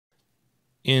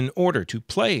In order to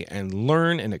play and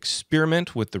learn and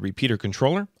experiment with the repeater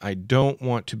controller, I don't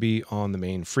want to be on the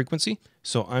main frequency,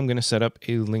 so I'm going to set up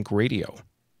a Link Radio.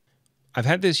 I've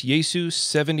had this Yaesu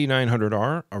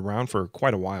 7900R around for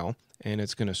quite a while, and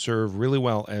it's going to serve really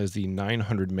well as the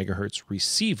 900 megahertz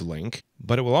receive link,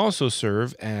 but it will also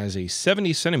serve as a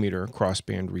 70 centimeter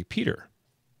crossband repeater.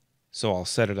 So I'll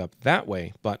set it up that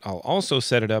way, but I'll also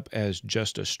set it up as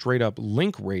just a straight up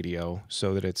link radio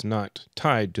so that it's not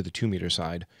tied to the 2-meter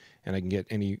side, and I can get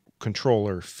any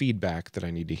controller feedback that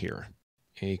I need to hear.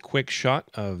 A quick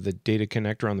shot of the data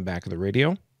connector on the back of the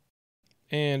radio,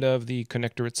 and of the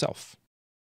connector itself.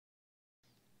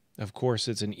 Of course,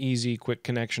 it's an easy, quick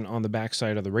connection on the back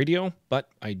side of the radio, but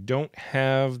I don't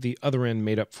have the other end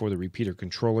made up for the repeater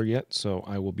controller yet, so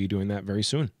I will be doing that very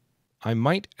soon. I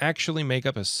might actually make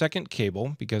up a second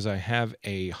cable because I have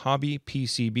a Hobby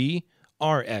PCB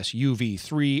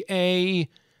RSUV3A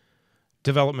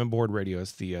development board radio.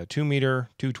 It's the 2-meter,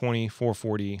 220,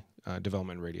 440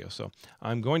 development radio. So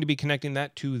I'm going to be connecting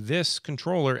that to this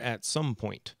controller at some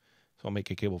point. So I'll make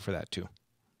a cable for that too.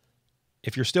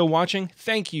 If you're still watching,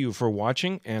 thank you for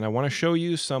watching, and I want to show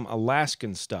you some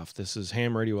Alaskan stuff. This is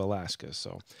Ham Radio Alaska,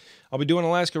 so I'll be doing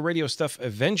Alaska radio stuff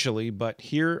eventually, but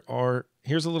here's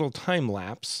a little time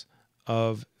lapse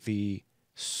of the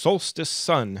solstice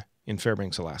sun in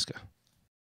Fairbanks, Alaska.